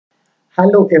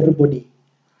Hello everybody,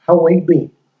 how are you doing?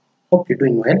 Hope you're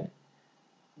doing well.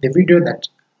 The video that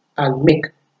I'll make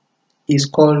is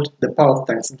called The Power of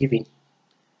Thanksgiving.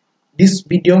 This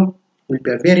video will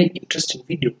be a very interesting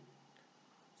video.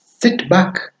 Sit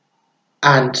back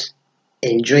and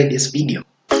enjoy this video.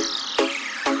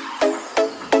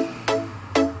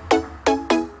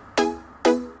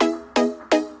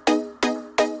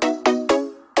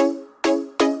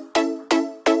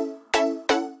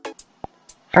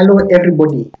 Hello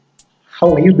everybody,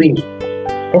 how are you doing?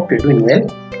 Hope you're doing well.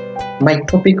 My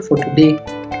topic for today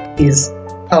is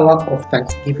power of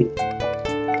thanksgiving.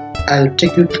 I'll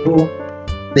take you through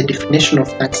the definition of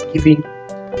thanksgiving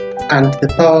and the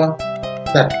power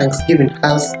that thanksgiving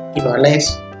has in our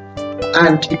lives.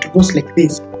 And it goes like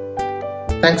this.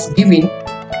 Thanksgiving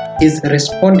is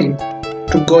responding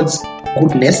to God's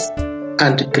goodness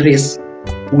and grace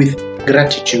with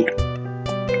gratitude.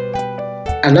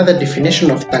 Another definition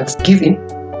of thanksgiving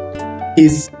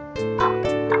is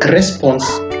a response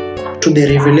to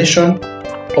the revelation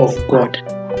of God.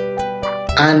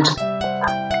 And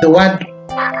the word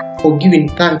for giving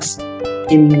thanks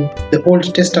in the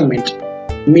Old Testament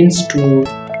means to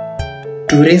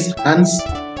raise hands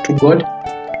to God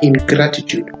in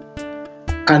gratitude.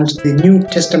 And the New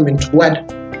Testament word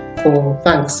for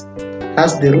thanks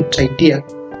has the root idea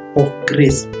of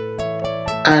grace.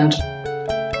 And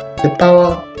the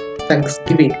power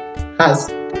thanksgiving has,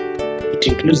 it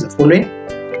includes the following.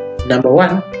 Number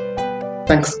one,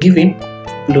 thanksgiving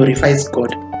glorifies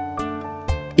God.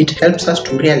 It helps us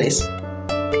to realize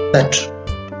that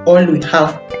all we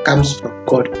have comes from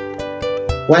God.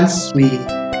 Once we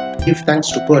give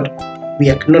thanks to God, we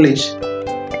acknowledge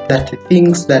that the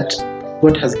things that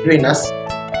God has given us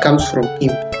comes from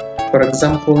Him. For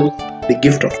example, the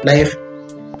gift of life,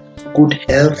 good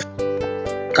health,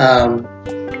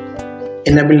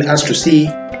 enabling us to see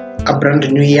a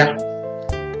brand new year,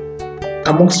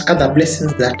 amongst other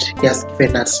blessings that He has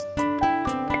given us.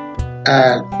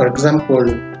 For example,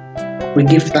 we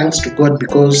give thanks to God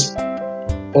because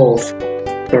of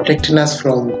protecting us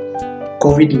from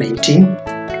COVID-19,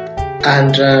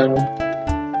 and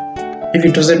if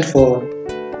it wasn't for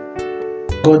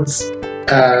God's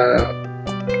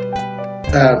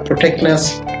protecting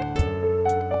us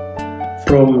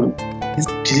from this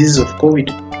disease of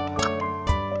COVID,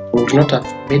 we would not have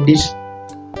made it.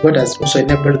 God has also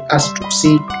enabled us to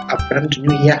see a brand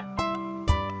new year,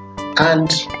 and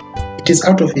it is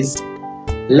out of His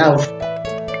love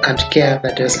and care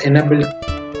that has enabled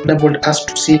us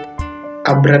to see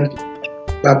a brand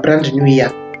new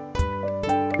year.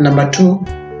 Number two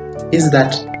is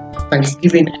that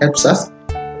thanksgiving helps us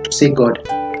to say God.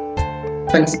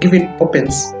 Thanksgiving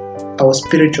opens our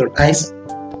spiritual eyes,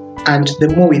 and the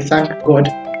more we thank God,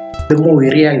 the more we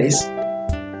realize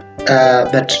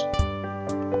that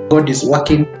God is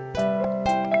working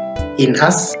in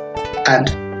us and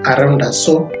around us.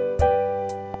 So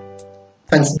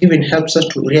thanksgiving helps us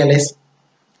to realize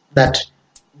that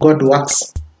God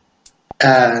works.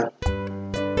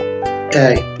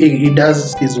 He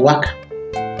does His work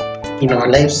in our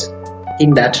lives,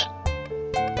 in that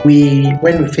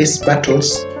when we face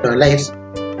battles in our lives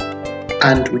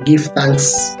and we give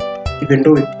thanks, even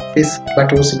though we face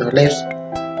battles in our lives,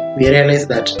 we realize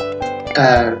that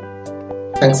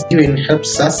thanksgiving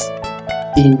helps us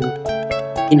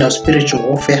in our spiritual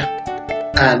warfare,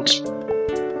 and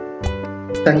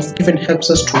thanksgiving helps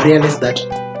us to realize that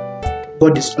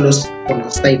God is close on our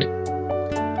side.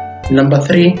 Number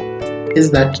three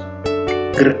is that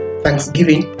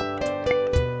thanksgiving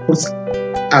puts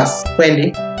us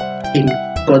squarely in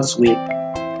God's will.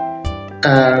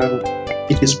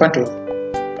 It is part of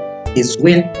His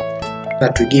will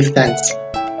that we give thanks.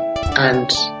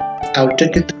 And I'll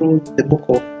take you through the book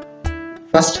of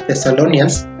 1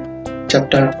 Thessalonians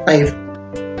chapter 5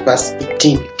 verse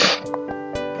 18.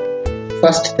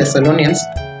 1 Thessalonians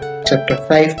chapter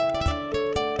 5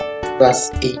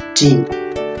 verse 18.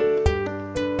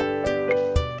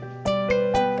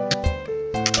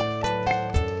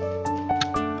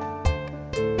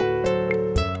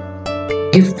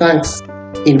 Give thanks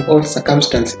in all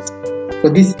circumstances, for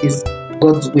this is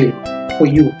God's will for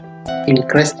you in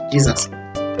Christ Jesus.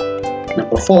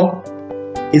 Number four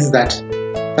is that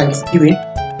thanksgiving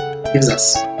gives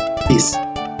us peace.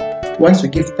 Once we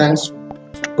give thanks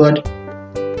to God,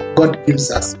 God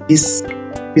gives us peace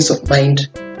of mind,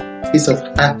 peace of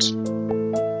heart,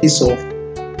 peace of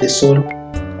the soul.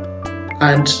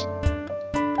 And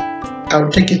I'll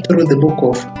take you through the book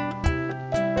of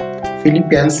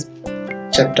Philippians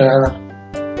chapter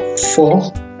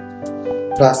 4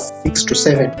 verse 6 to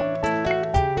 7.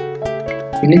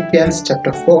 Philippians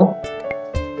chapter 4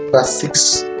 verse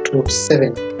 6 to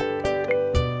 7.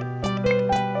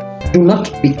 Do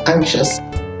not be anxious,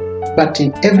 but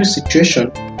in every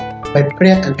situation, by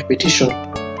prayer and petition,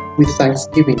 with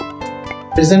thanksgiving,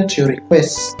 present your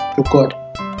requests to God,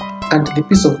 and the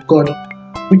peace of God,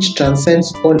 which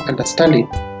transcends all understanding,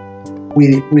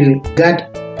 will guard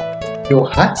your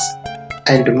hearts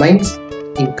and minds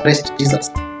in Christ Jesus.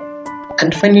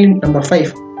 And finally, number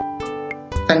 5,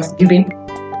 thanksgiving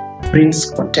brings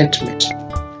contentment.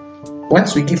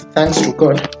 Once we give thanks to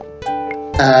God,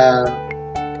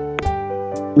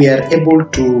 we are able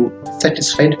to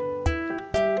satisfied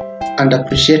and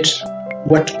appreciate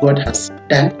what God has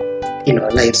done in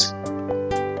our lives.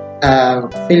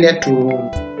 Failure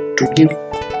to give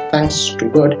thanks to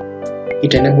God,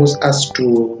 it enables us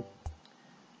to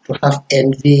have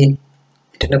envy.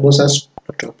 It enables us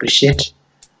not to appreciate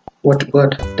what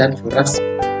God has done for us,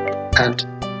 and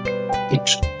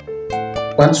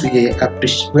once we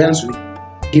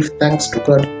give thanks to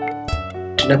God,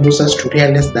 it enables us to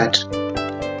realize that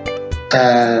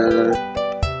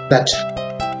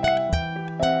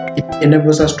it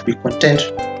enables us to be content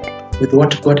with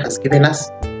what God has given us.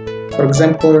 For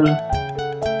example,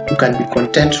 you can be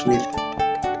content with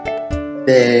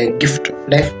the gift of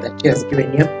life that He has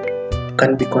given you. You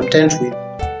can be content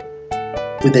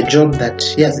with the job that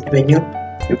He has given you.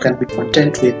 You can be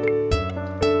content with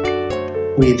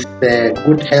the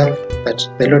good health that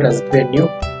the Lord has given you.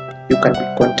 You can be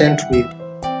content with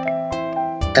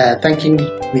thanking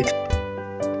with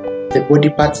the body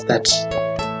parts that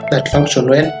function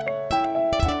well.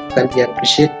 You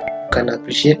can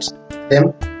appreciate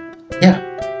them. Yeah,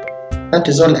 that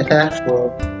is all I have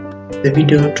for the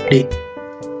video today.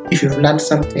 If you've learned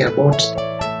something about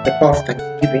the power of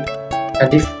thanksgiving,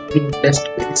 and if you've been blessed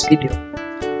with this video,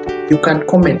 you can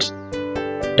comment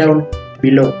down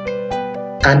below,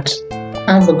 and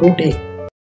have a good day.